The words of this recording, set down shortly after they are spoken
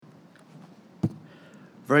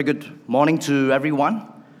Very good morning to everyone.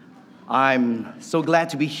 I'm so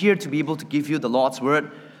glad to be here to be able to give you the Lord's Word,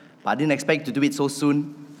 but I didn't expect to do it so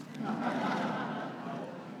soon.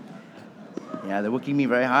 Yeah, they're working me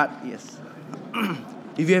very hard, yes.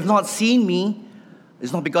 If you have not seen me,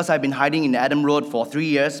 it's not because I've been hiding in Adam Road for 3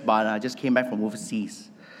 years, but I just came back from overseas.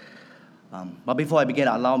 But before I begin,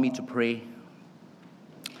 allow me to pray.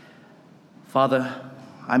 Father,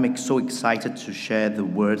 I'm so excited to share the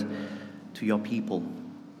Word to your people.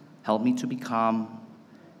 Help me to be calm,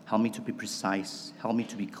 help me to be precise, help me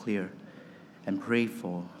to be clear, and pray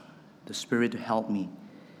for the Spirit to help me.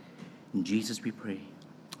 In Jesus we pray.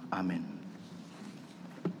 Amen.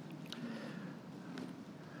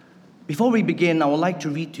 Before we begin, I would like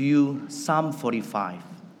to read to you Psalm 45.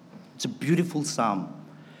 It's a beautiful psalm.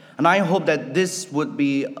 And I hope that this would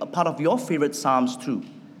be a part of your favorite psalms too.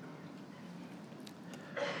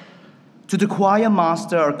 To the choir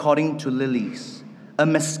master according to lilies, a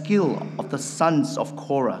maskil of the sons of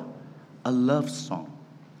Korah, a love song.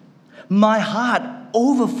 My heart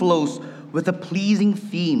overflows with a pleasing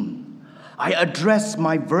theme. I address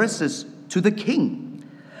my verses to the king.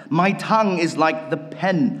 My tongue is like the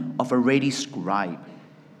pen of a ready scribe.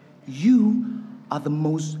 You are the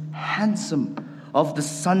most handsome of the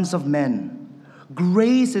sons of men.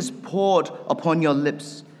 Grace is poured upon your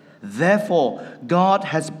lips. Therefore, God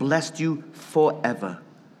has blessed you forever.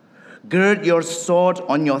 Gird your sword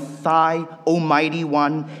on your thigh, O mighty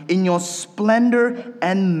one, in your splendor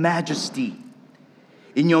and majesty.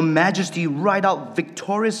 In your majesty, ride out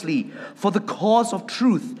victoriously for the cause of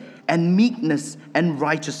truth and meekness and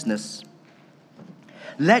righteousness.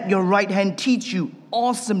 Let your right hand teach you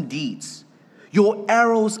awesome deeds. Your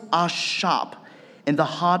arrows are sharp in the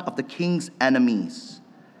heart of the king's enemies.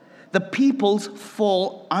 The peoples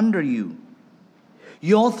fall under you.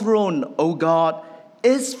 Your throne, O God,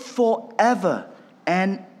 is forever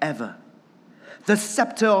and ever. The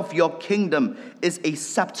scepter of your kingdom is a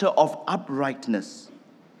scepter of uprightness.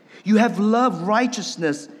 You have loved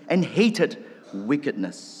righteousness and hated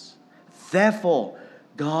wickedness. Therefore,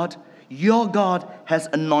 God, your God, has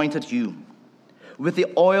anointed you with the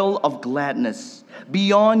oil of gladness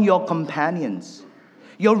beyond your companions.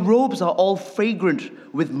 Your robes are all fragrant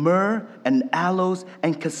with myrrh and aloes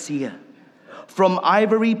and cassia. From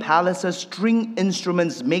ivory palaces, string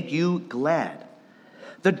instruments make you glad.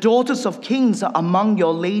 The daughters of kings are among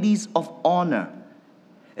your ladies of honor.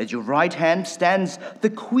 At your right hand stands the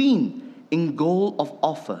queen in gold of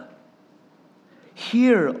Ophir.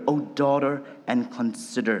 Hear, O daughter, and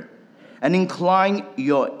consider, and incline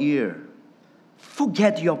your ear.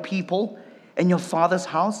 Forget your people and your father's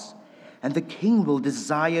house, and the king will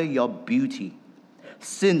desire your beauty.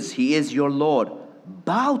 Since he is your Lord,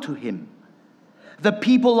 bow to him. The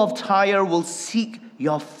people of Tyre will seek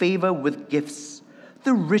your favor with gifts,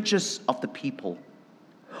 the richest of the people.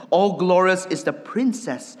 All glorious is the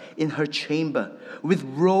princess in her chamber, with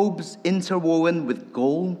robes interwoven with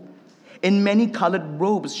gold. In many colored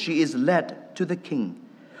robes she is led to the king,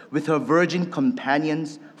 with her virgin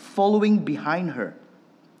companions following behind her.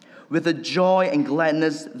 With a joy and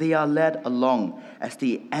gladness they are led along as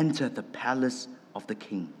they enter the palace of the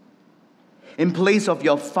king. In place of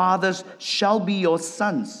your fathers shall be your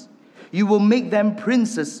sons. You will make them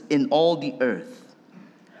princes in all the earth.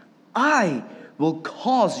 I will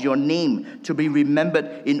cause your name to be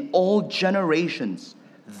remembered in all generations.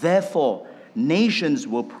 Therefore, nations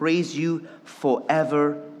will praise you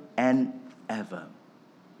forever and ever.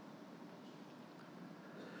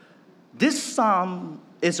 This psalm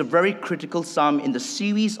is a very critical psalm in the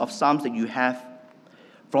series of psalms that you have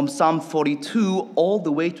from Psalm 42 all the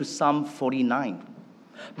way to Psalm 49.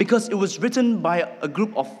 Because it was written by a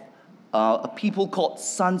group of a people called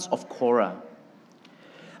Sons of Korah.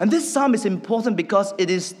 And this psalm is important because it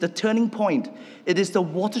is the turning point. It is the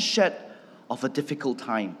watershed of a difficult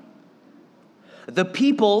time. The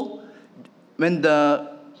people, when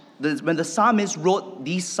the psalmist wrote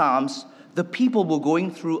these psalms, the people were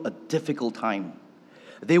going through a difficult time.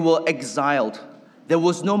 They were exiled. There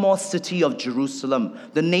was no more city of Jerusalem.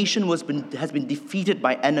 The nation has been defeated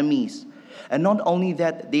by enemies. And not only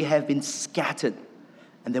that, they have been scattered.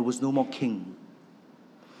 And there was no more king.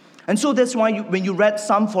 And so that's why when you read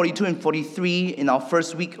Psalm 42 and 43 in our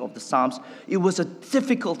first week of the Psalms, it was a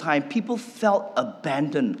difficult time. People felt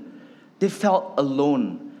abandoned. They felt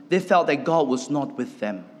alone. They felt that God was not with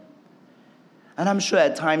them. And I'm sure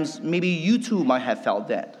at times, maybe you too might have felt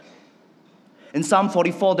that. In Psalm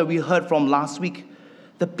 44 that we heard from last week,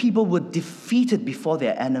 the people were defeated before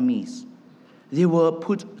their enemies. They were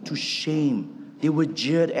put to shame. They were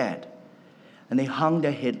jeered at. And they hung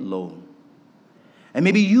their head low. And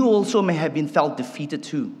maybe you also may have been felt defeated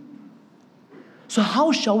too. So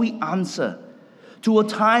how shall we answer to a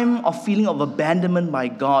time of feeling of abandonment by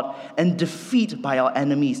God and defeat by our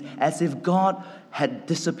enemies, as if God had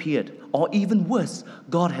disappeared, or even worse,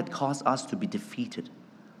 God had caused us to be defeated?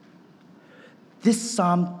 This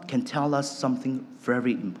psalm can tell us something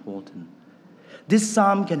very important. This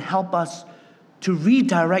psalm can help us to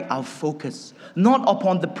redirect our focus, not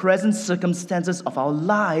upon the present circumstances of our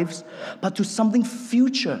lives, but to something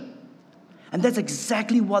future. And that's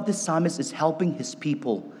exactly what this psalmist is helping his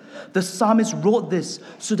people. The psalmist wrote this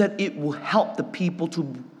so that it will help the people to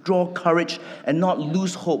draw courage and not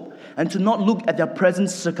lose hope, and to not look at their present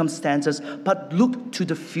circumstances, but look to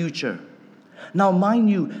the future. Now, mind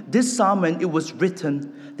you, this psalm, when it was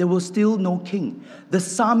written, there was still no king. The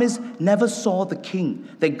psalmist never saw the king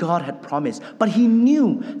that God had promised, but he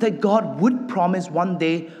knew that God would promise one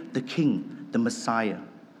day the king, the Messiah.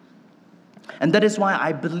 And that is why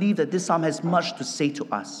I believe that this psalm has much to say to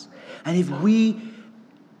us. And if we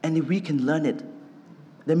can learn it,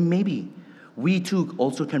 then maybe we too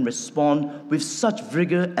also can respond with such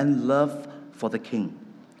vigor and love for the king.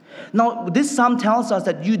 Now, this psalm tells us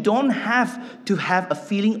that you don't have to have a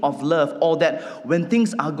feeling of love, or that when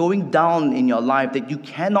things are going down in your life that you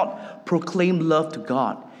cannot proclaim love to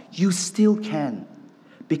God. You still can,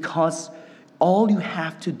 because all you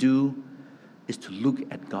have to do is to look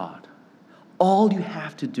at God. All you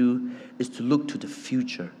have to do is to look to the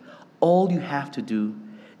future. All you have to do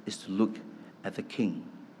is to look at the king.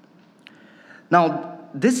 Now,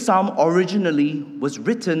 this psalm originally was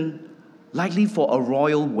written likely for a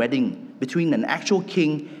royal wedding between an actual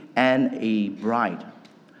king and a bride.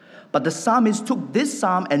 But the psalmist took this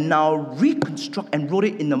psalm and now reconstruct and wrote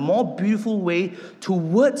it in a more beautiful way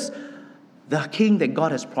towards the king that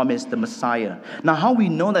God has promised, the Messiah. Now, how we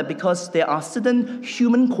know that? Because there are certain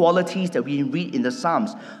human qualities that we read in the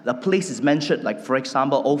Psalms. The place is mentioned, like for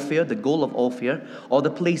example, Ophir, the gold of Ophir, or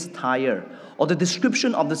the place Tyre, or the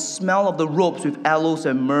description of the smell of the robes with aloes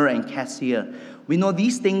and myrrh and cassia. We know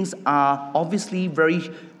these things are obviously very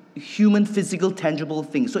human, physical, tangible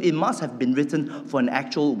things. So it must have been written for an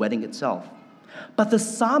actual wedding itself. But the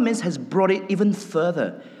psalmist has brought it even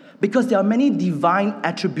further, because there are many divine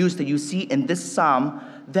attributes that you see in this psalm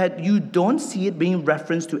that you don't see it being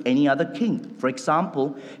referenced to any other king. For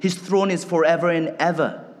example, his throne is forever and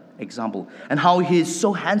ever, example, and how he is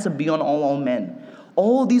so handsome beyond all men.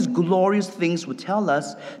 All these glorious things would tell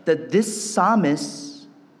us that this psalmist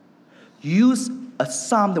used a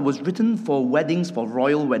psalm that was written for weddings, for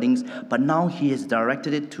royal weddings, but now he has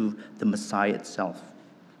directed it to the Messiah itself.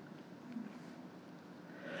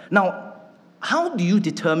 Now, how do you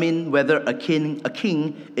determine whether a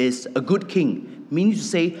king is a good king? Meaning to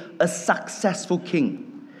say, a successful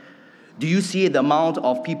king. Do you see the amount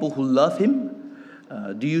of people who love him?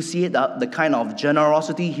 Do you see the kind of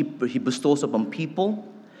generosity he bestows upon people?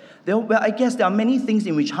 I guess there are many things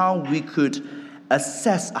in which how we could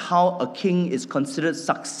assess how a king is considered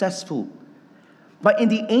successful. But in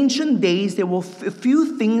the ancient days, there were a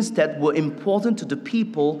few things that were important to the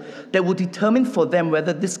people that would determine for them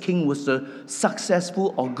whether this king was a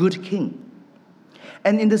successful or good king.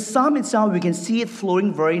 And in the psalm itself, we can see it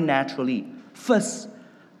flowing very naturally. First,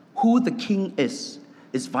 who the king is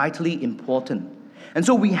vitally important. And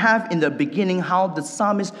so we have in the beginning how the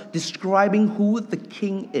psalm is describing who the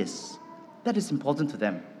king is. That is important to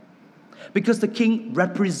them, because the king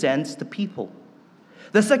represents the people.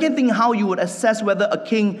 The second thing, how you would assess whether a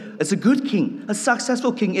king is a good king, a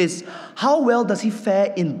successful king, is how well does he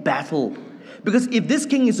fare in battle? Because if this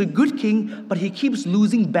king is a good king, but he keeps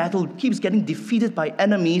losing battle, keeps getting defeated by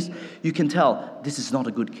enemies, you can tell this is not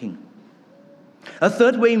a good king. A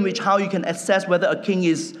third way in which how you can assess whether a king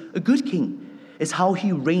is a good king is how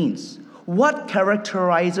he reigns. What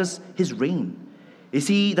characterizes his reign? Does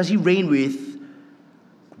he reign with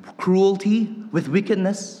cruelty, with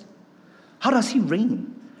wickedness? How does he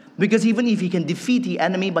reign? Because even if he can defeat the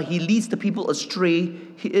enemy, but he leads the people astray,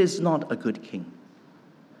 he is not a good king.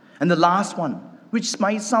 And the last one, which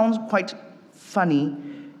might sound quite funny,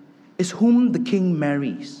 is whom the king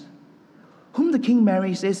marries. Whom the king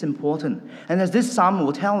marries is important. And as this psalm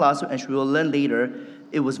will tell us, as we will learn later,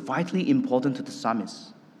 it was vitally important to the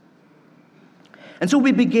psalmist. And so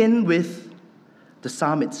we begin with the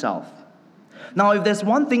psalm itself. Now, if there's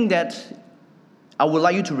one thing that I would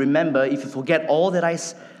like you to remember, if you forget all that I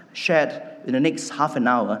shared in the next half an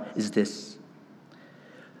hour, is this.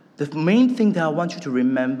 The main thing that I want you to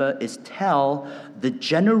remember is tell the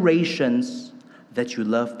generations that you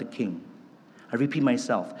love the king. I repeat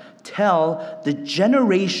myself. Tell the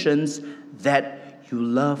generations that you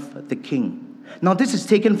love the king. Now this is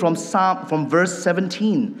taken from verse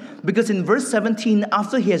 17, because in verse 17,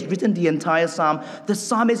 after he has written the entire psalm, the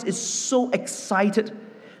psalmist is so excited.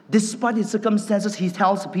 Despite his circumstances, he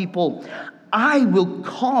tells people, I will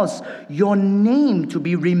cause your name to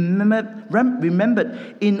be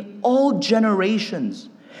remembered in all generations.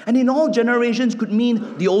 And in all generations could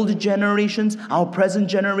mean the older generations, our present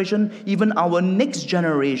generation, even our next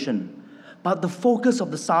generation. But the focus of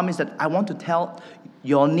the psalm is that I want to tell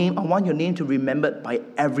your name, I want your name to be remembered by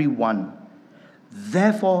everyone.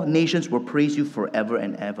 Therefore, nations will praise you forever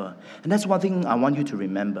and ever. And that's one thing I want you to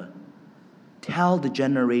remember. Tell the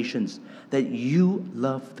generations that you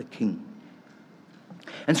love the King.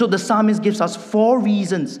 And so the psalmist gives us 4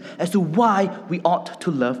 reasons as to why we ought to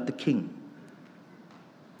love the King.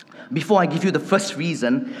 Before I give you the first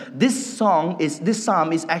reason, this psalm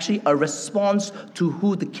is actually a response to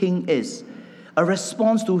who the King is. A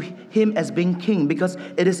response to him as being king, because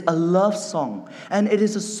it is a love song. And it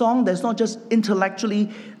is a song that's not just intellectually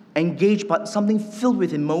engaged, but something filled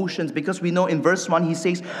with emotions. Because we know in verse 1, he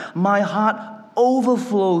says, my heart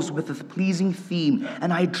overflows with a pleasing theme,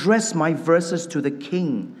 and I address my verses to the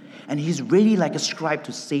King. And he's really like a scribe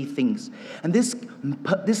to say things. And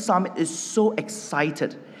this psalmist is so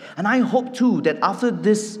excited. And I hope too that after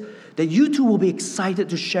this, that you too will be excited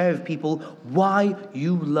to share with people why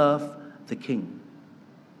you love the King.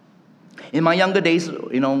 In my younger days,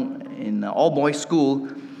 in all-boys school,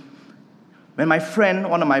 when my friend,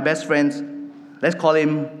 one of my best friends, let's call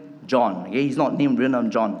him John, okay? He's not named real name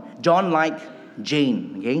John. John liked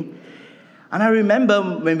Jane, okay? And I remember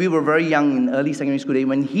when we were very young in early secondary school days,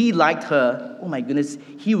 when he liked her, oh my goodness,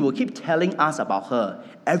 he will keep telling us about her.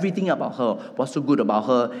 Everything about her, what's so good about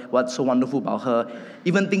her, what's so wonderful about her,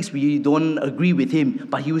 even things we don't agree with him,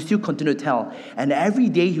 but he will still continue to tell. And every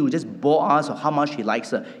day he will just bore us of how much he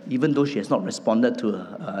likes her, even though she has not responded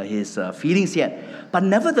to his feelings yet. But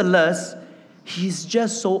nevertheless, he's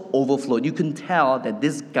just so overflowed. You can tell that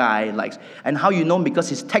this guy likes, and how you know, because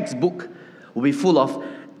his textbook will be full of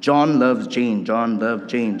John loves Jane, John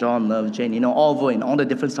loves Jane, John loves Jane, all over in all the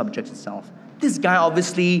different subjects itself. This guy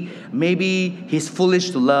obviously, maybe he's foolish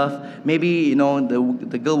to love, maybe,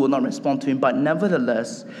 the girl will not respond to him, but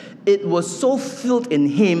nevertheless, it was so filled in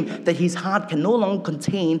him that his heart can no longer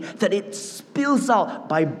contain, that it spills out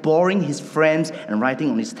by boring his friends and writing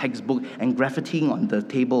on his textbook and graffitiing on the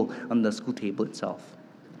table, on the school table itself.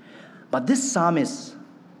 But this psalmist,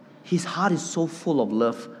 his heart is so full of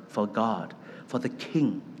love for God, for the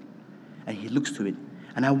King, and he looks to it.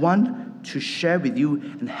 And I want to share with you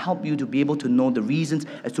and help you to be able to know the reasons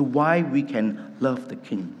as to why we can love the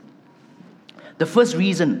King. The first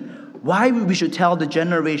reason why we should tell the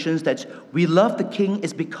generations that we love the King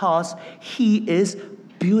is because he is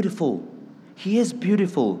beautiful. He is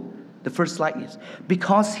beautiful. The first slide is,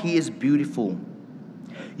 because he is beautiful.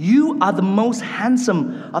 You are the most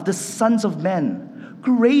handsome of the sons of men.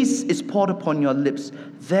 Grace is poured upon your lips.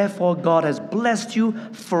 Therefore, God has blessed you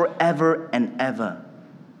forever and ever.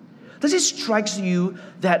 Does it strike you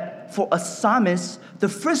that for a psalmist, the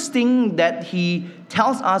first thing that he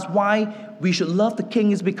tells us why we should love the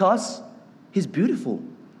King is because he's beautiful?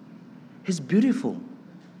 He's beautiful.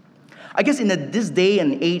 I guess in this day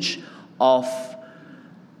and age of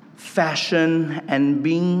fashion and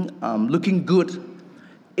being looking good,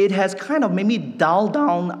 it has kind of maybe dulled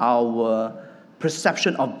down our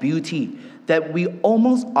perception of beauty, that we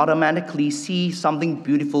almost automatically see something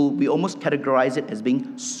beautiful, we almost categorize it as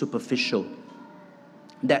being superficial.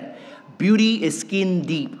 That beauty is skin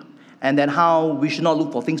deep, and that how we should not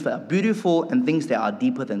look for things that are beautiful and things that are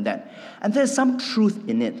deeper than that. And there's some truth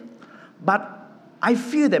in it. But I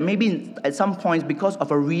feel that maybe at some points, because of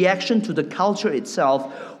a reaction to the culture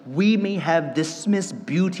itself, we may have dismissed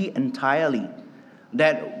beauty entirely.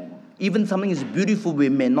 That even something is beautiful, we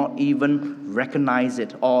may not even recognize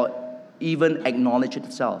it or even acknowledge it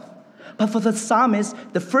itself. But for the psalmist,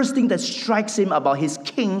 the first thing that strikes him about his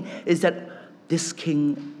King is that this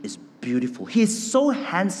King is beautiful. He is so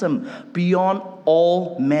handsome beyond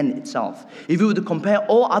all men itself. If you were to compare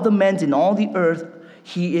all other men in all the earth,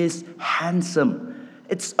 he is handsome.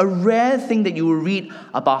 It's a rare thing that you will read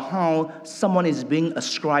about how someone is being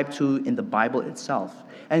ascribed to in the Bible itself.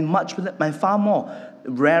 And far more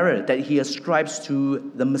rarer that he ascribes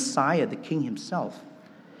to the Messiah, the King himself.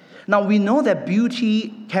 Now, we know that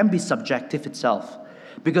beauty can be subjective itself,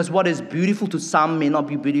 because what is beautiful to some may not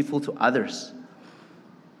be beautiful to others.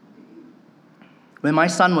 When my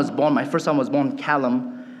son was born, my first son was born,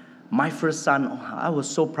 Callum, my first son, I was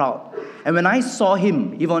so proud. And when I saw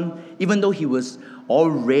him, even though he was all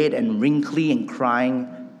red and wrinkly and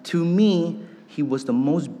crying, to me, he was the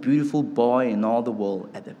most beautiful boy in all the world.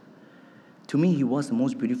 To me, he was the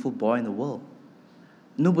most beautiful boy in the world.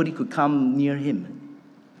 Nobody could come near him.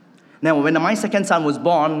 Now, when my second son was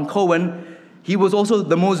born, Cohen, he was also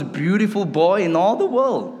the most beautiful boy in all the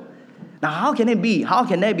world. Now, how can it be? How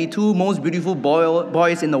can there be two most beautiful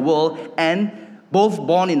boys in the world and both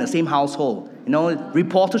born in the same household?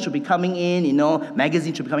 Reporters should be coming in,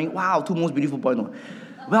 magazines should be coming. Wow, two most beautiful boys.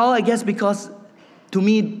 Well, I guess because, to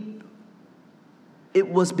me, it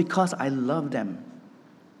was because I love them.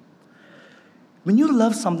 When you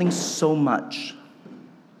love something so much,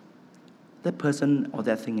 that person or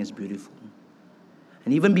that thing is beautiful.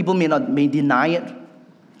 And even people may deny it,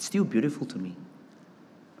 it's still beautiful to me.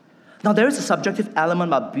 Now, there is a subjective element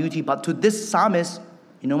about beauty, but to this psalmist,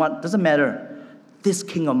 you know what? Doesn't matter. This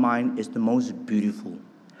king of mine is the most beautiful.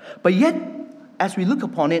 But yet, as we look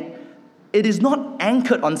upon it, it is not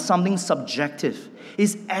anchored on something subjective.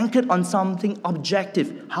 It's anchored on something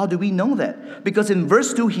objective. How do we know that? Because in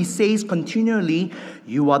verse 2, he says continually,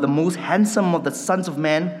 "You are the most handsome of the sons of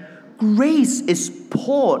man. Grace is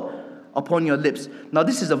poured upon your lips." Now,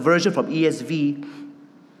 this is a version from ESV,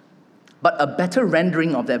 but a better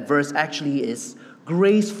rendering of that verse actually is,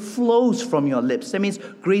 "Grace flows from your lips." That means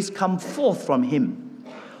grace comes forth from him.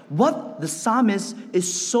 What the psalmist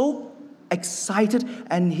is so excited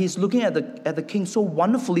and he's looking at the king so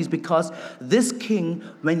wonderfully is because this king,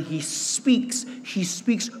 when he speaks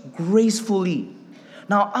gracefully.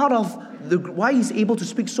 Now, why he's able to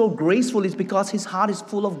speak so gracefully is because his heart is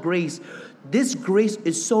full of grace. This grace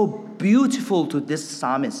is so beautiful to this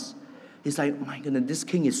psalmist. He's like, "My goodness, this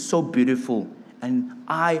king is so beautiful, and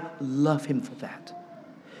I love him for that."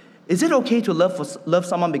 Is it okay to love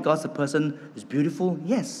someone because the person is beautiful?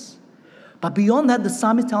 Yes. But beyond that, the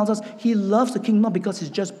psalmist tells us he loves the king not because he's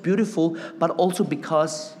just beautiful, but also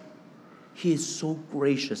because he is so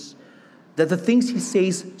gracious, that the things he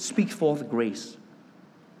says speak forth grace.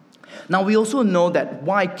 Now, we also know that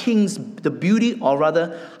why kings, the beauty, or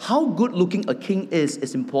rather, how good-looking a king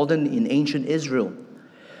is important in ancient Israel.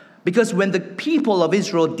 Because when the people of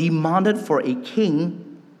Israel demanded for a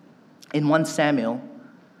king in 1 Samuel,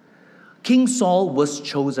 King Saul was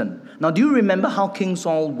chosen. Now, do you remember how King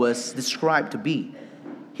Saul was described to be?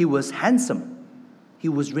 He was handsome. He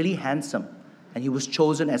was really handsome. And he was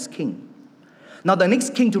chosen as king. Now, the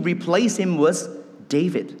next king to replace him was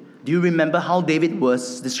David. Do you remember how David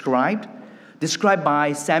was described? Described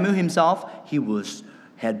by Samuel himself, he was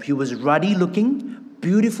ruddy looking,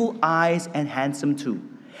 beautiful eyes, and handsome too.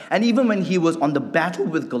 And even when he was on the battle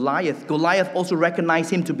with Goliath, Goliath also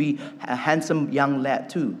recognized him to be a handsome young lad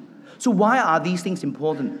too. So why are these things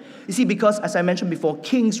important? You see, because as I mentioned before,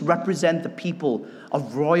 kings represent the people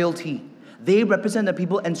of royalty. They represent the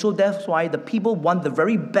people, and so that's why the people want the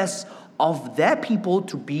very best of their people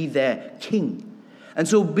to be their king. And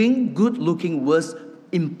so being good looking was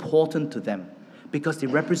important to them because they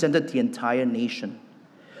represented the entire nation.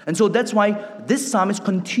 And so that's why this psalmist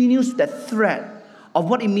continues that thread of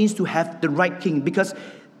what it means to have the right king. Because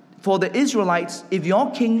for the Israelites, if your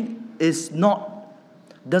king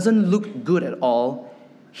doesn't look good at all,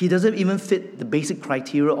 he doesn't even fit the basic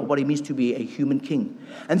criteria of what it means to be a human king.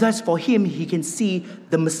 And thus for him, he can see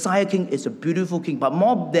the Messiah king is a beautiful king. But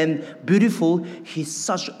more than beautiful, he's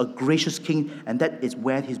such a gracious king, and that is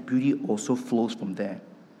where his beauty also flows from there.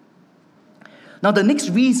 Now the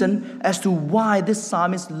next reason as to why this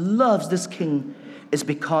psalmist loves this king is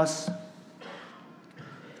because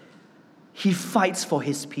he fights for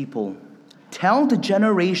his people. Tell the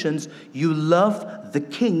generations you love the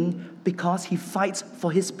king because he fights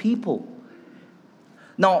for his people.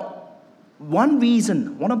 Now, one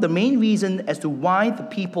of the main reasons as to why the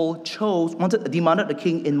people demanded the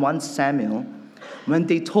king in 1 Samuel, when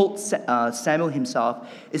they told Samuel himself,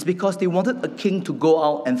 is because they wanted a king to go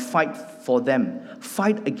out and fight for them,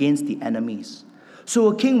 fight against the enemies. So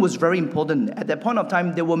a king was very important. At that point of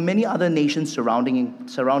time, there were many other nations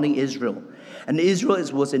surrounding Israel. And Israel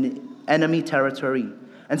was an enemy territory.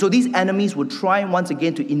 And so these enemies would try once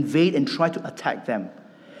again to invade and try to attack them.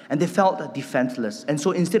 And they felt defenseless. And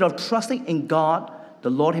so instead of trusting in God, the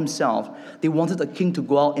Lord himself, they wanted a king to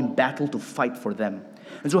go out in battle to fight for them.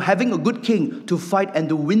 And so having a good king to fight and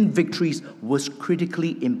to win victories was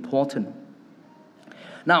critically important.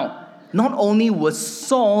 Now, not only was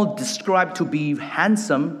Saul described to be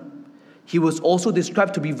handsome, he was also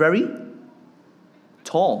described to be very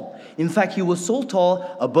tall. In fact, he was so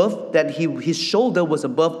tall above that his shoulder was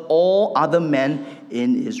above all other men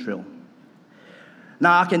in Israel.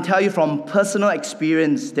 Now, I can tell you from personal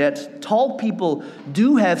experience that tall people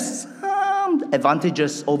do have some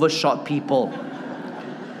advantages over short people.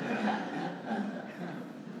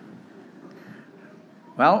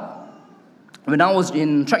 Well, When I was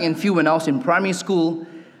in track and field, when I was in primary school,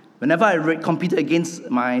 whenever I competed against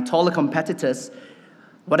my taller competitors,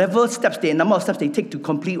 whatever number of steps they take to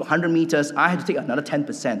complete 100 meters, I had to take another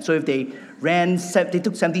 10%. So if they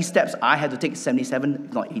took 70 steps, I had to take 77,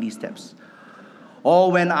 if not 80 steps.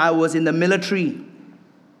 Or when I was in the military,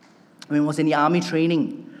 when I was in the army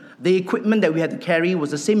training, the equipment that we had to carry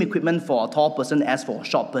was the same equipment for a tall person as for a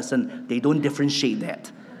short person. They don't differentiate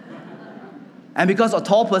that. And because a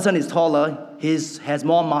tall person is taller, he has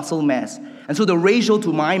more muscle mass. And so the ratio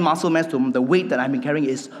to my muscle mass to the weight that I've been carrying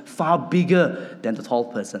is far bigger than the tall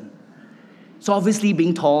person. So obviously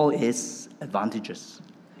being tall is advantageous.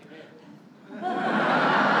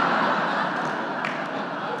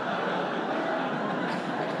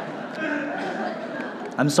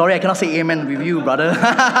 I'm sorry I cannot say amen with you, brother.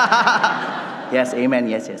 Yes, amen,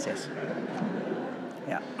 yes.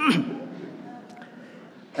 Yeah.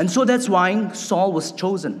 And so that's why Saul was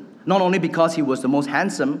chosen. Not only because he was the most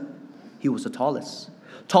handsome, he was the tallest.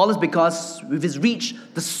 Tallest because with his reach,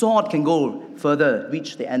 the sword can go further,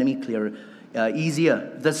 reach the enemy clearer,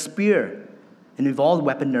 easier. The spear, and with all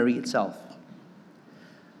weaponry itself.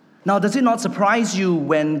 Now, does it not surprise you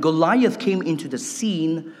when Goliath came into the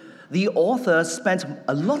scene, the author spent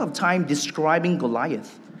a lot of time describing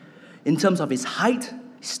Goliath in terms of his height,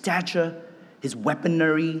 stature, his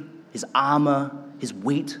weaponry, his armor, his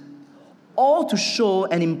weight, all to show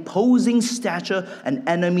an imposing stature, an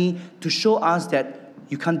enemy, to show us that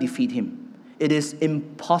you can't defeat him. It is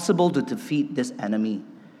impossible to defeat this enemy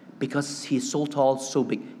because he is so tall, so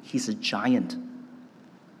big. He's a giant.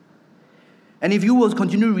 And if you will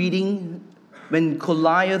continue reading, when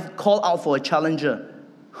Goliath called out for a challenger,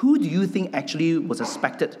 who do you think actually was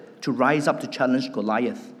expected to rise up to challenge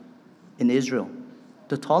Goliath in Israel?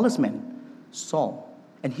 The tallest man, Saul.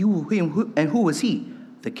 And who was he?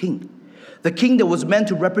 The king. The king that was meant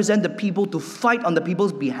to represent the people, to fight on the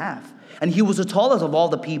people's behalf. And he was the tallest of all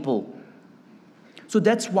the people. So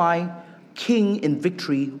that's why king in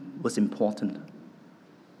victory was important.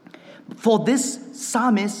 For this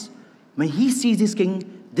psalmist, when he sees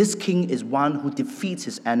this king is one who defeats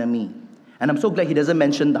his enemy. And I'm so glad he doesn't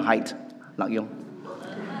mention the height.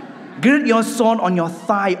 Gird your sword on your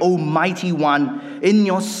thigh, O mighty one, in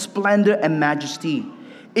your splendor and majesty.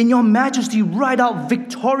 In your majesty, ride out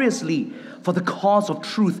victoriously for the cause of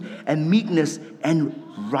truth and meekness and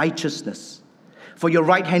righteousness. For your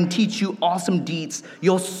right hand teach you awesome deeds.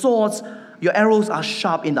 Your swords, your arrows are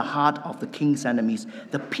sharp in the heart of the king's enemies.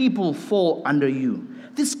 The people fall under you.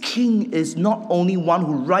 This king is not only one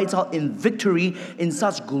who rides out in victory in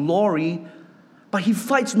such glory, but he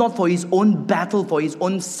fights not for his own battle, for his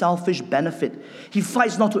own selfish benefit. He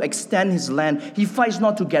fights not to extend his land. He fights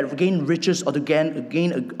not to gain riches or to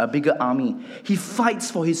gain a bigger army. He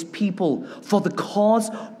fights for his people, for the cause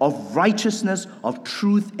of righteousness, of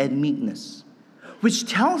truth and meekness. Which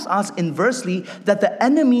tells us inversely that the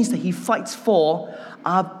enemies that he fights for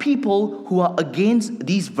are people who are against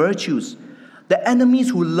these virtues. The enemies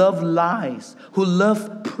who love lies, who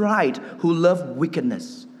love pride, who love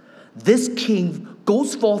wickedness. This king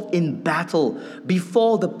goes forth in battle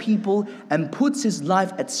before the people and puts his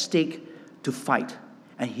life at stake to fight.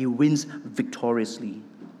 And he wins victoriously.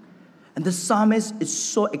 And the psalmist is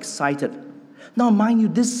so excited. Now, mind you,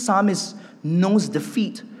 this psalmist knows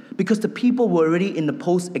defeat because the people were already in the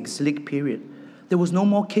post-exilic period. There was no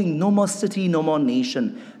more king, no more city, no more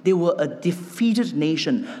nation. They were a defeated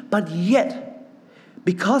nation. But yet,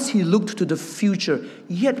 because he looked to the future,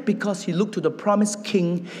 yet because he looked to the promised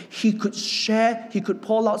king, he could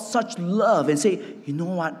pour out such love and say, you know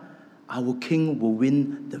what? Our king will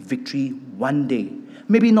win the victory one day.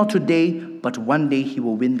 Maybe not today, but one day he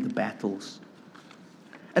will win the battles.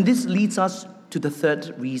 And this leads us to the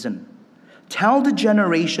third reason. Tell the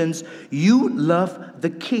generations you love the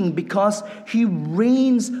king because he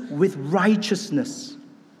reigns with righteousness.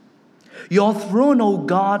 Your throne, O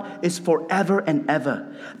God, is forever and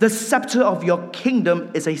ever. The scepter of your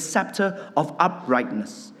kingdom is a scepter of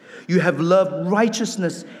uprightness. You have loved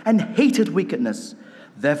righteousness and hated wickedness.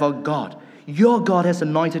 Therefore, God, your God, has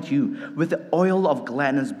anointed you with the oil of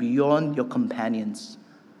gladness beyond your companions.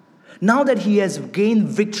 Now that he has gained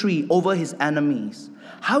victory over his enemies,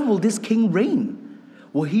 how will this king reign?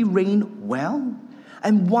 Will he reign well?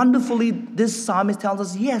 And wonderfully, this psalmist tells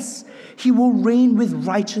us, yes, he will reign with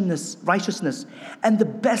righteousness. And the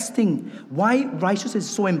best thing, why righteousness is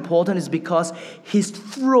so important is because his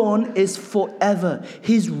throne is forever.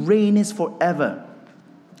 His reign is forever.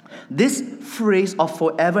 This phrase of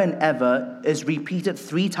forever and ever is repeated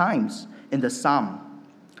 3 times in the psalm.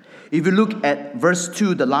 If you look at verse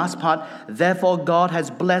 2, the last part, therefore God has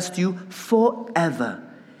blessed you forever.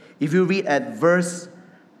 If you read at verse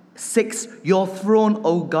 6, your throne,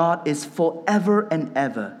 O God, is forever and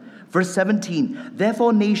ever. Verse 17,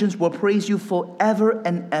 therefore nations will praise you forever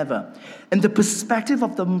and ever. In the perspective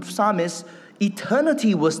of the psalmist,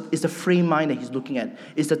 eternity is the frame mind that he's looking at.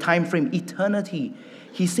 It's the time frame, eternity.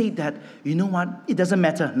 He said that, you know what, it doesn't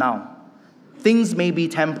matter now. Things may be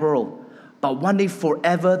temporal, but one day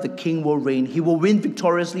forever the king will reign. He will win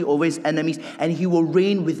victoriously over his enemies, and he will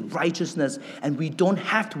reign with righteousness. And we don't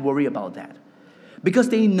have to worry about that. Because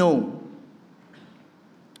they know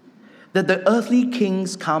that the earthly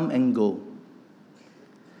kings come and go.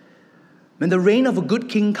 When the reign of a good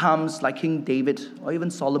king comes, like King David or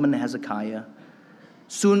even Solomon and Hezekiah,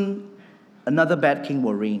 soon another bad king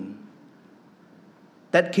will reign.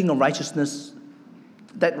 That king of righteousness,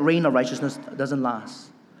 that reign of righteousness doesn't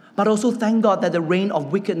last. But also thank God that the reign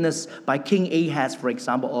of wickedness by King Ahaz, for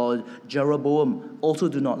example, or Jeroboam also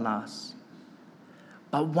do not last.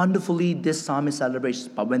 But wonderfully, this psalmist celebrates,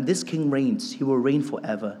 but when this king reigns, he will reign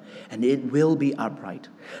forever, and it will be upright.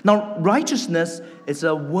 Now, righteousness is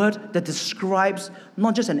a word that describes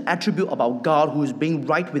not just an attribute about God who is being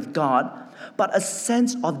right with God, but a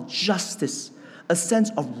sense of justice, a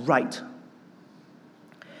sense of right.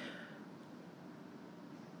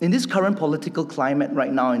 In this current political climate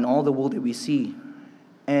right now, in all the world that we see,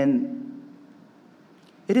 and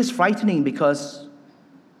it is frightening because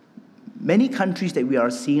many countries that we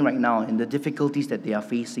are seeing right now and the difficulties that they are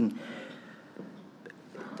facing,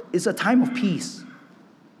 it's a time of peace.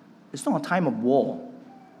 It's not a time of war.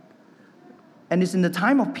 And it's in the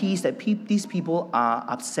time of peace that these people are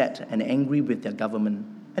upset and angry with their government.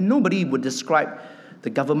 And nobody would describe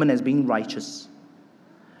the government as being righteous.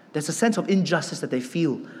 There's a sense of injustice that they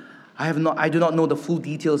feel. I do not know the full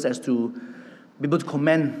details as to be able to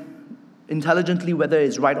comment intelligently whether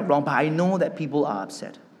it's right or wrong, but I know that people are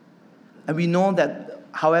upset. And we know that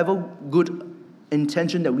however good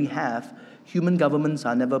intention that we have, human governments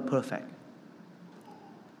are never perfect.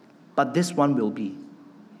 But this one will be.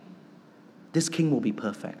 This king will be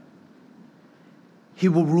perfect. He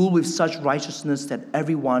will rule with such righteousness that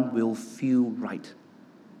everyone will feel right.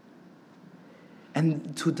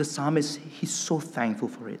 And to the psalmist, he's so thankful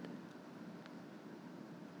for it.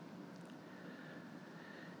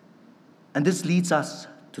 And this leads us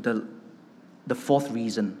to the fourth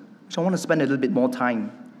reason. So I want to spend a little bit more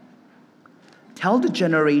time. Tell the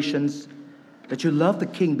generations that you love the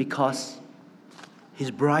king because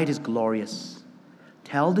his bride is glorious.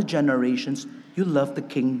 Tell the generations you love the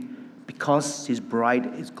king because his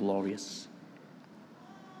bride is glorious.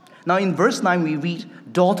 Now in verse 9 we read,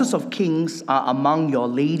 daughters of kings are among your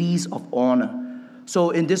ladies of honor.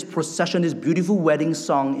 So in this procession, this beautiful wedding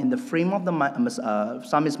song, in the frame of the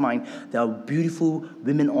psalmist's mind, there are beautiful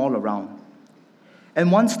women all around. And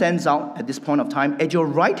one stands out at this point of time. At your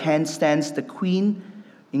right hand stands the queen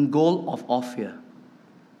in gold of Ophir.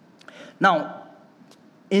 Now,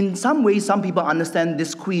 in some ways, some people understand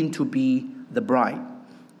this queen to be the bride.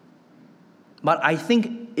 But I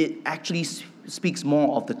think it actually speaks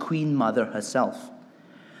more of the queen mother herself.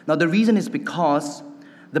 Now, the reason is because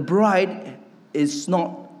the bride is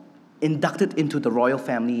not inducted into the royal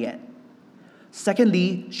family yet.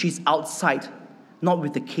 Secondly, she's outside, not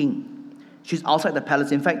with the king. She's outside the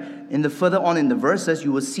palace. In fact, further on in the verses,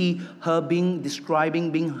 you will see her being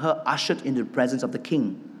ushered into the presence of the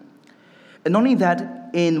king. And not only that,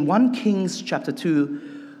 in 1 Kings chapter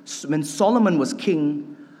 2, when Solomon was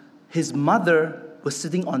king, his mother was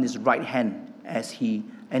sitting on his right hand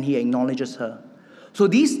and he acknowledges her. So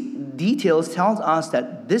these details tells us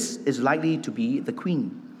that this is likely to be the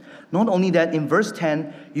queen. Not only that, in verse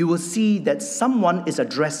 10, you will see that someone is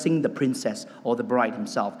addressing the princess or the bride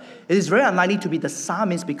himself. It is very unlikely to be the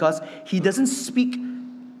psalmist because he doesn't speak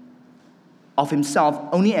of himself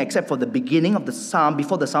only except for the beginning of the psalm,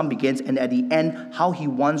 before the psalm begins, and at the end, how he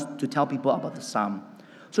wants to tell people about the psalm.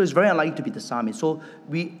 So it's very unlikely to be the psalmist. So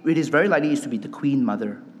it is very likely to be the queen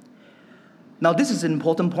mother. Now this is an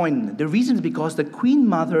important point. The reason is because the queen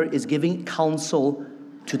mother is giving counsel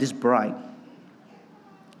to this bride.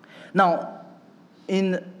 Now,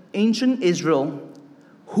 in ancient Israel,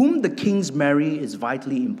 whom the kings marry is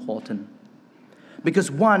vitally important. Because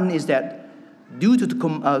one is that due to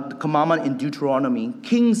the commandment in Deuteronomy,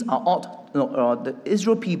 kings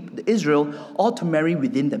Israel ought to marry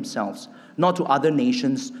within themselves, not to other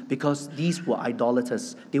nations, because these were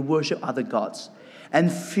idolaters. They worship other gods. And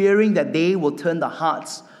fearing that they will turn the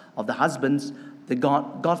hearts of the husbands,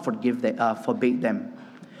 God forbade them.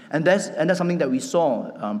 And that's something that we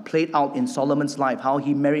saw played out in Solomon's life, how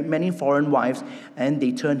he married many foreign wives and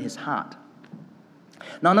they turned his heart.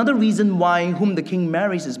 Now, another reason why whom the king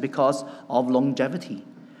marries is because of longevity.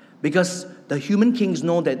 Because the human kings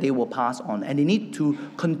know that they will pass on, and they need to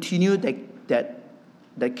continue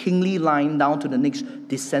that kingly line down to the next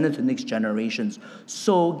descendant, to the next generations.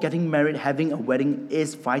 So getting married, having a wedding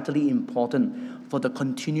is vitally important for the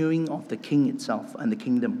continuing of the king itself and the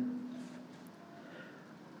kingdom.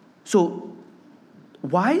 So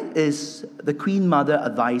why is the Queen Mother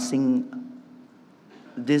advising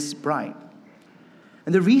this bride?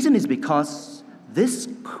 And the reason is because this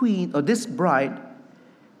queen, or this bride,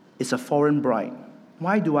 is a foreign bride.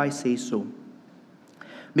 Why do I say so?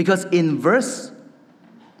 Because in verse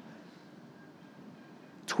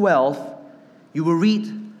 12, you will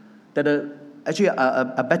read that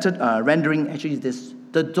a better rendering actually is this: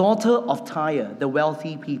 the daughter of Tyre, the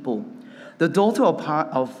wealthy people. The daughter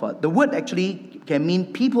of the word actually can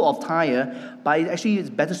mean people of Tyre, but it actually is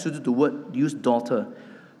better suited to word used daughter.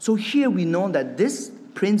 So here we know that this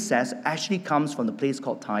princess actually comes from the place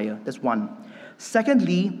called Tyre. That's one.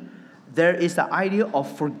 Secondly, there is the idea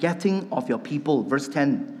of forgetting of your people. Verse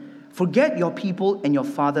 10, forget your people and your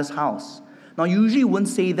father's house. Now, you usually wouldn't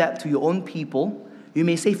say that to your own people. You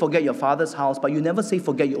may say forget your father's house, but you never say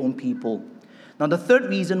forget your own people. Now, the third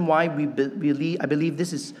reason why I believe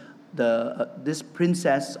this is this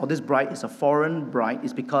princess or this bride is a foreign bride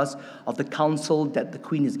is because of the counsel that the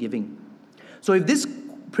queen is giving. So if this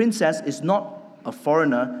princess is not a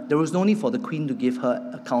foreigner, there was no need for the queen to give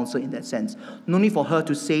her a counsel in that sense. No need for her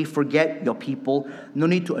to say, forget your people. No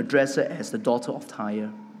need to address her as the daughter of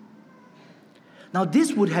Tyre. Now,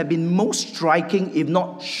 this would have been most striking, if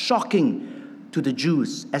not shocking, to the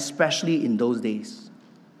Jews, especially in those days.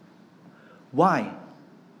 Why?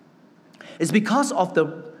 It's because of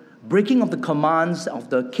the breaking of the commands of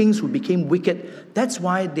the kings who became wicked. That's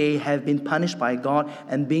why they have been punished by God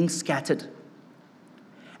and being scattered.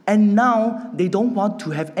 And now they don't want to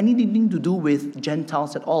have anything to do with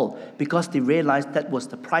Gentiles at all, because they realized that was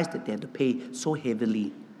the price that they had to pay so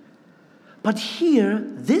heavily. But here,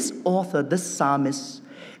 this author, this psalmist,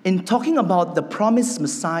 in talking about the promised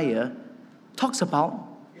Messiah, talks about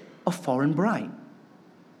a foreign bride,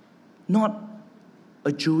 not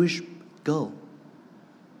a Jewish girl.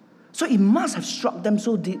 So it must have struck them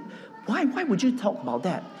so deep. Why would you talk about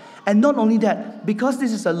that? And not only that, because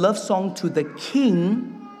this is a love song to the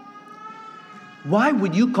king, why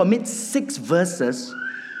would you commit 6 verses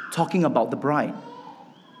talking about the bride?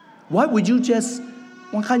 Why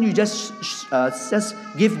can't you just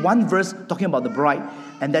give 1 verse talking about the bride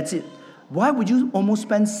and that's it? Why would you almost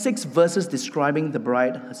spend 6 verses describing the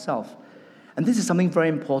bride herself? And this is something very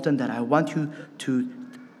important that I want you to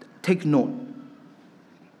take note.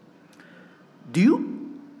 Do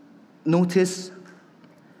you notice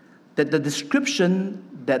that the description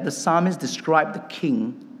that the psalmist described the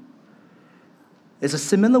king is a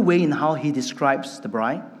similar way in how he describes the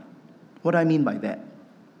bride? What do I mean by that?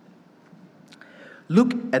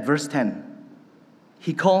 Look at verse 10.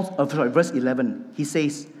 Verse 11. He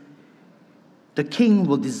says, the king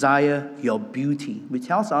will desire your beauty, which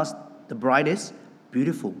tells us the bride is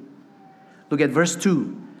beautiful. Look at verse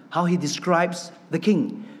 2, how he describes the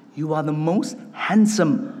king. You are the most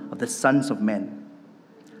handsome of the sons of men.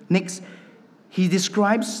 Next, he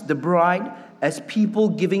describes the bride as people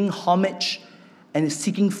giving homage and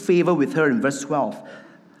seeking favor with her in verse 12.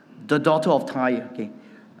 The daughter of Tyre,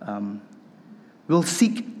 will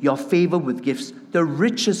seek your favor with gifts, the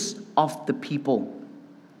richest of the people.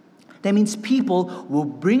 That means people will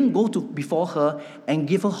go before her and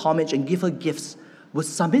give her homage and give her gifts, will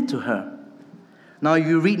submit to her. Now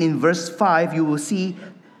you read in verse 5, you will see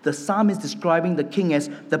the psalmist describing the king as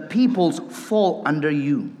the peoples fall under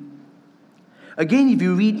you. Again, if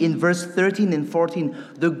you read in verse 13 and 14,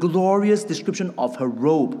 the glorious description of her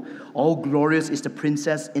robe. All glorious is the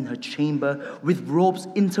princess in her chamber, with robes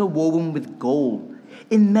interwoven with gold.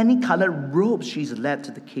 In many colored robes she is led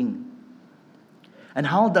to the king. And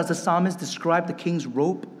how does the psalmist describe the king's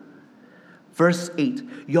robe? Verse 8,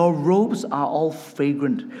 your robes are all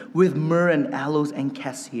fragrant, with myrrh and aloes and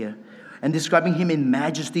cassia. And describing him in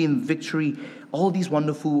majesty and victory, all these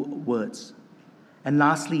wonderful words. And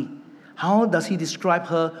lastly, how does he describe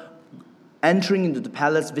her entering into the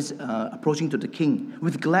palace, approaching to the king?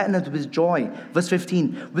 With gladness, with joy. Verse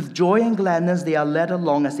 15, with joy and gladness they are led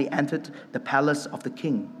along as they entered the palace of the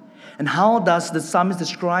king. And how does the psalmist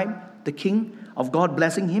describe the king of God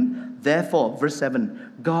blessing him? Therefore, verse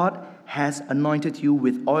 7, God has anointed you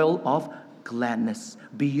with oil of gladness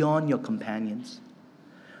beyond your companions.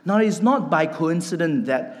 Now, it is not by coincidence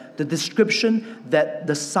that the description that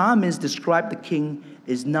the psalmist described the king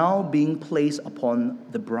is now being placed upon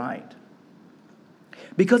the bride.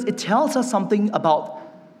 Because it tells us something about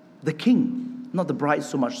the king, not the bride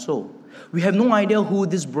so much so. We have no idea who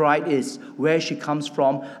this bride is, where she comes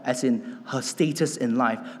from, as in her status in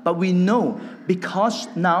life. But we know because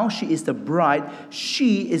now she is the bride,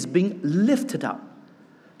 she is being lifted up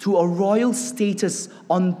to a royal status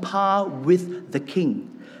on par with the king.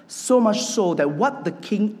 So much so that what the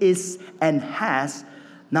king is and has,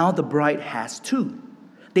 now the bride has too.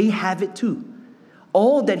 They have it too.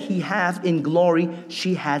 All that he has in glory,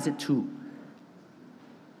 she has it too.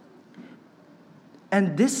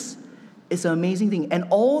 And this is an amazing thing. And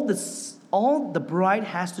all the bride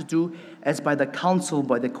has to do, as by the counsel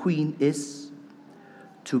by the queen, is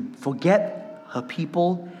to forget her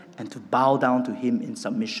people and to bow down to him in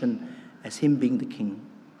submission as him being the king.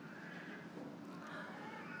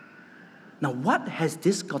 Now, what has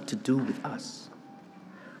this got to do with us?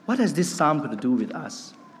 What has this psalm got to do with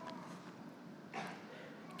us?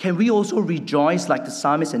 Can we also rejoice like the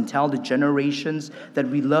psalmist and tell the generations that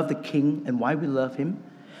we love the king and why we love him?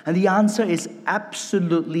 And the answer is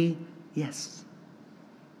absolutely yes.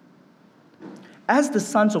 As the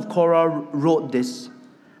sons of Korah wrote this,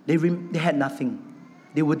 they had nothing.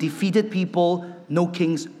 They were defeated people, no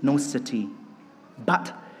kings, no city.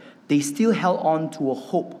 But they still held on to a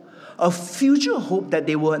hope, a future hope that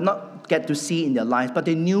they will not get to see in their lives, but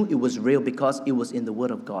they knew it was real because it was in the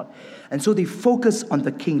Word of God. And so they focused on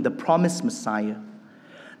the King, the promised Messiah.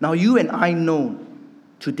 Now you and I know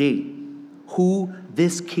today who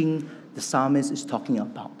this King, the psalmist, is talking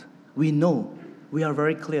about. We know, we are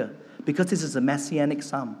very clear, because this is a messianic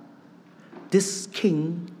psalm. This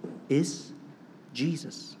King is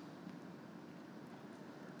Jesus.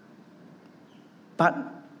 But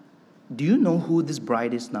do you know who this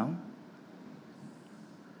bride is now?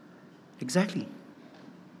 Exactly.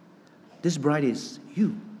 This bride is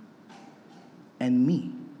you and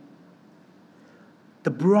me.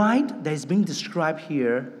 The bride that is being described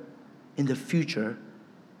here in the future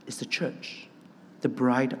is the church, the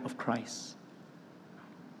bride of Christ.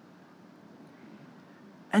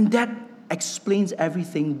 And that explains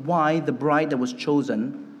everything why the bride that was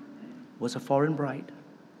chosen was a foreign bride.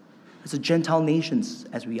 It's a Gentile nations,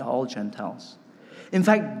 as we are all Gentiles. In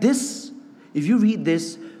fact, this, if you read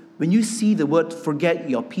this, when you see the word forget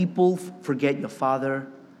your people, forget your father,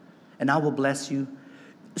 and I will bless you,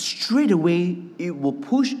 straight away it will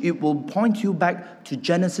point you back to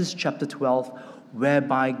Genesis chapter 12,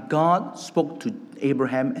 whereby God spoke to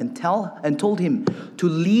Abraham and told him to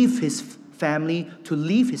leave his family, to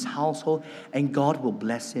leave his household, and God will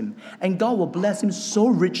bless him. And God will bless him so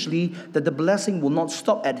richly that the blessing will not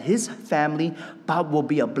stop at his family, but will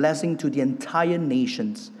be a blessing to the entire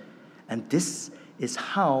nations. And this is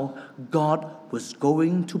how God was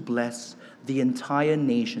going to bless the entire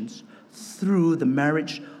nations through the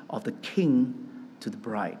marriage of the king to the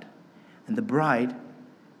bride. And the bride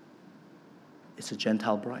is a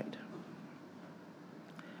Gentile bride.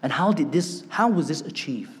 And how was this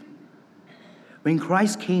achieved? When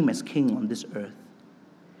Christ came as king on this earth,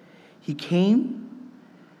 he came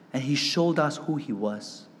and he showed us who he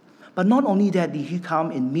was. But not only that did he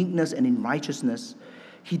come in meekness and in righteousness,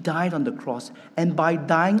 he died on the cross. And by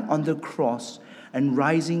dying on the cross and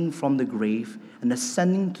rising from the grave and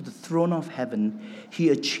ascending to the throne of heaven, he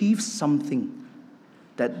achieved something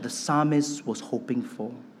that the psalmist was hoping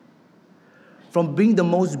for. From being the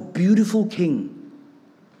most beautiful king,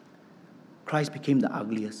 Christ became the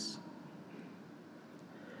ugliest.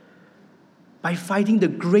 By fighting the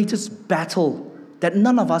greatest battle that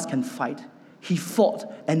none of us can fight, he fought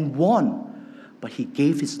and won, but he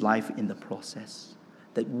gave his life in the process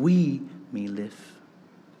that we may live.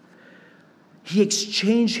 He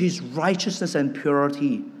exchanged his righteousness and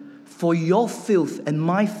purity for your filth and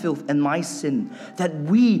my sin, that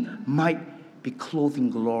we might be clothed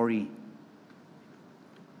in glory.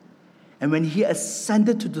 And when he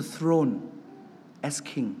ascended to the throne as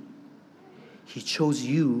king, he chose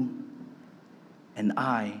you and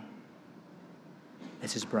I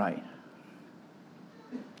as his bride.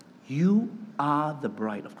 You are the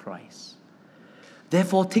bride of Christ.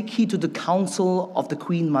 Therefore, take heed to the counsel of the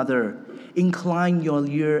Queen Mother. Incline your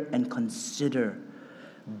ear and consider.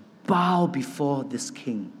 Bow before this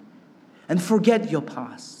king. And forget your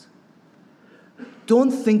past.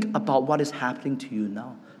 Don't think about what is happening to you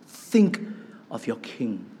now. Think of your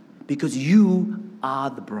king, because you are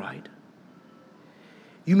the bride.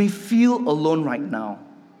 You may feel alone right now.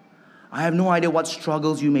 I have no idea what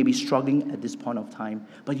struggles you may be struggling at this point of time,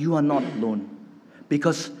 but you are not alone,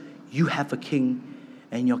 because you have a king,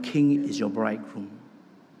 and your king is your bridegroom.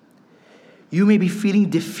 You may be feeling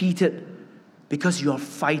defeated because you are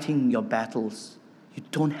fighting your battles. You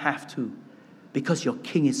don't have to, because your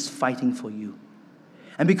king is fighting for you.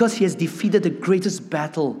 And because he has defeated the greatest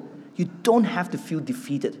battle, You don't have to feel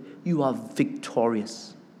defeated. You are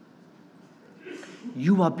victorious.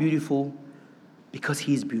 You are beautiful because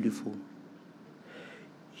He is beautiful.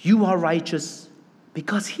 You are righteous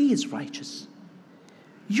because He is righteous.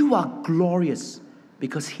 You are glorious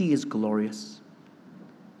because He is glorious.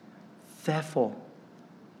 Therefore,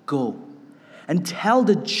 go and tell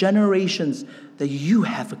the generations that you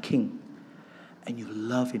have a King and you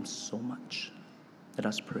love Him so much. Let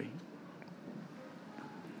us pray.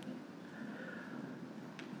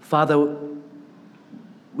 Father,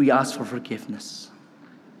 we ask for forgiveness.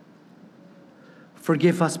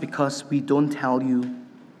 Forgive us because we don't tell you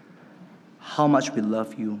how much we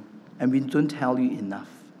love you, and we don't tell you enough.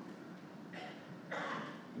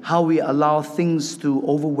 How we allow things to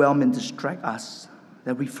overwhelm and distract us,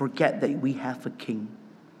 that we forget that we have a King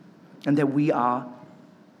and that we are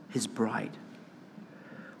His bride.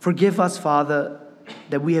 Forgive us, Father,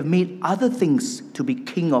 that we have made other things to be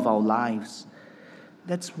king of our lives.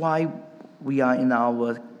 That's why we are in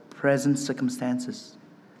our present circumstances.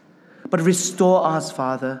 But restore us,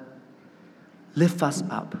 Father. Lift us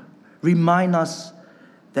up. Remind us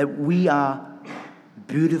that we are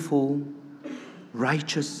beautiful,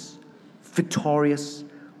 righteous, victorious,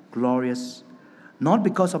 glorious, not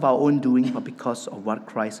because of our own doing, but because of what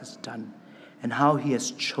Christ has done and how He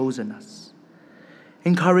has chosen us.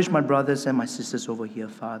 Encourage my brothers and my sisters over here,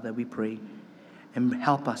 Father, we pray, and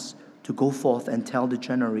help us to go forth and tell the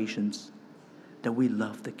generations that we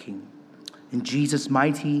love the King. In Jesus'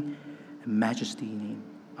 mighty and majesty name,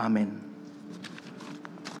 amen.